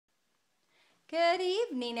Good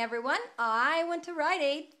evening, everyone. I went to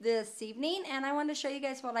Rite this evening and I wanted to show you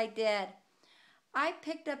guys what I did. I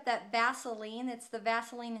picked up that Vaseline. It's the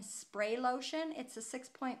Vaseline spray lotion. It's a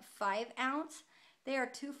 6.5 ounce. They are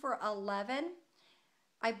 2 for $11.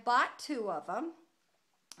 I bought 2 of them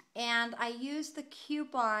and I used the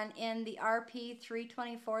coupon in the RP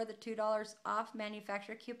 324, the $2 off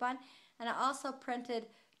manufacturer coupon, and I also printed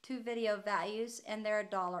 2 video values and they're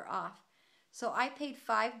 $1 off. So I paid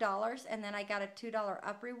 $5 and then I got a $2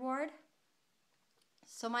 up reward.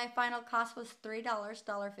 So my final cost was $3,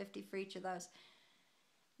 $1.50 for each of those.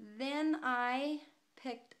 Then I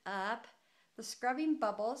picked up the scrubbing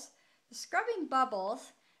bubbles. The scrubbing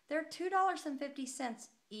bubbles, they're $2.50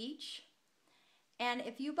 each. And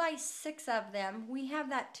if you buy 6 of them, we have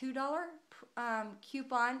that $2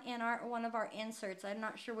 coupon in one of our inserts. I'm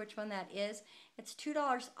not sure which one that is. It's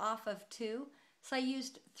 $2 off of 2. So I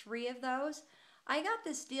used 3 of those. I got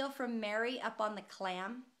this deal from Mary up on the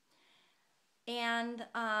Clam. And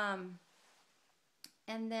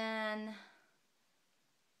then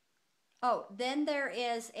there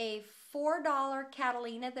is a $4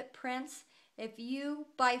 Catalina that prints. If you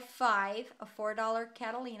buy 5, a $4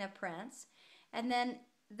 Catalina prints. And then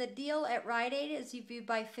the deal at Rite Aid is if you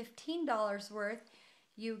buy $15 worth,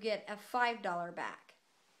 you get a $5 back.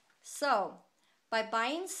 So by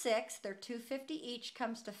buying 6, they're $2.50 each,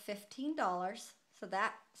 comes to $15. So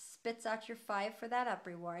that spits out your 5 for that up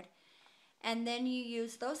reward. And then you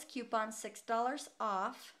use those coupons, $6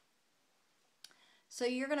 off. So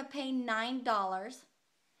you're going to pay $9.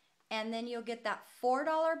 And then you'll get that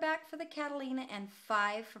 $4 back for the Catalina and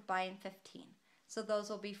 5 for buying 15. So those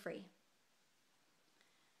will be free.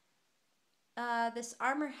 This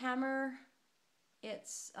Armor Hammer,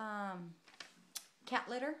 it's cat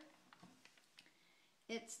litter.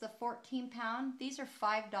 It's the 14-pound. These are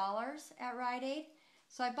 $5 at Rite Aid.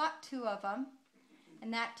 So I bought 2 of them,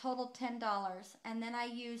 and that totaled $10. And then I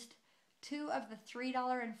used 2 of the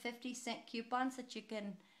 $3.50 coupons that you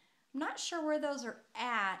can, I'm not sure where those are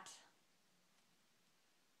at.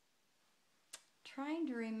 Trying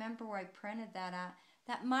to remember where I printed that at.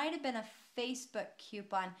 That might have been a Facebook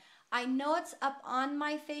coupon. I know it's up on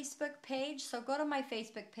my Facebook page, so go to my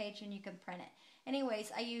Facebook page and you can print it.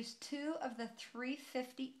 Anyways, I used 2 of the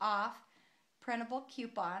 $3.50 off printable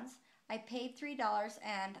coupons. I paid $3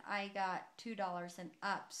 and I got $2 in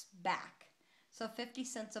ups back. So 50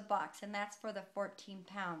 cents a box, and that's for the 14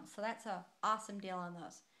 pounds. So that's an awesome deal on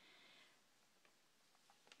those.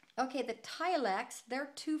 Okay, the Tilex, they're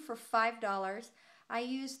 2 for $5. I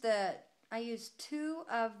used 2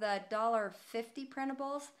 of the $1.50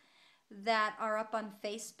 printables that are up on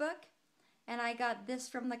Facebook. And I got this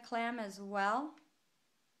from the Clam as well.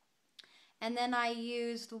 And then I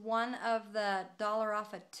used 1 of the $1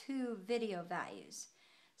 off of 2 video values.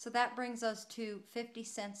 So that brings us to 50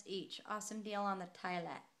 cents each. Awesome deal on the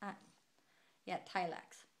Tilex.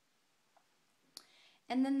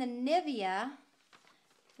 And then the Nivea,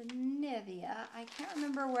 I can't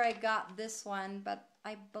remember where I got this one, but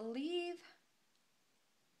I believe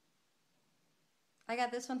I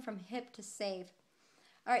got this one from Hip to Save.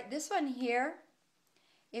 All right, this one here,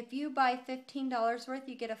 if you buy $15 worth,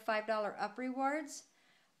 you get a $5 up rewards.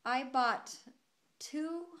 I bought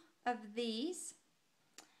 2 of these,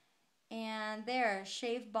 and they're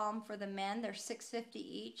shave balm for the men. They're $6.50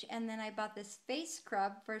 each. And then I bought this face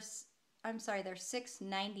scrub for, they're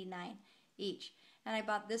 $6.99 each. And I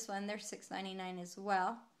bought this one, they're $6.99 as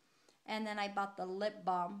well. And then I bought the lip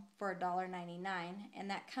balm for $1.99, and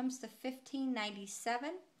that comes to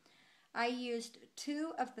 $15.97. I used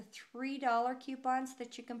 2 of the $3 coupons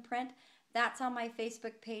that you can print. That's on my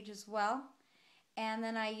Facebook page as well. And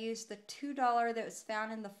then I used the $2 that was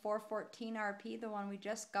found in the 414 RP, the one we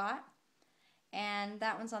just got. And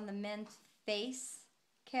that one's on the men's face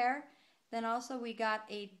care. Then also we got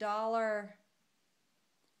a $1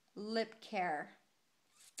 lip care,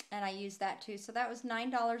 and I used that too. So that was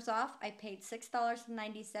 $9 off. I paid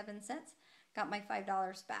 $6.97. Got my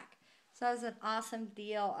 $5 back. So that was an awesome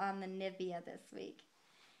deal on the Nivea this week.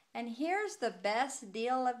 And here's the best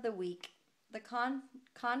deal of the week. The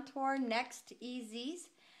Contour Next EZs.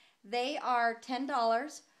 They are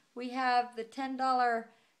 $10. We have the $10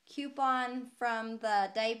 coupon from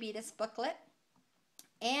the diabetes booklet.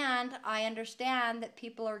 And I understand that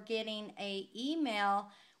people are getting an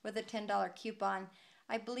email with a $10 coupon.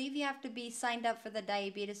 I believe you have to be signed up for the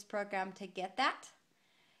diabetes program to get that.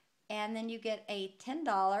 And then you get a $10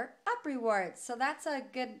 up reward. So that's a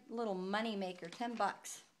good little money maker, 10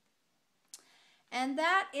 bucks. And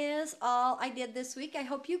that is all I did this week. I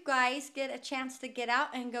hope you guys get a chance to get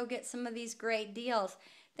out and go get some of these great deals.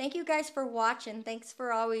 Thank you guys for watching. Thanks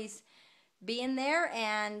for always being there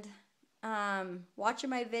and watching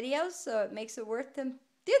my videos, so it makes it worth to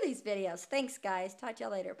do these videos. Thanks, guys. Talk to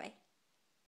y'all later. Bye.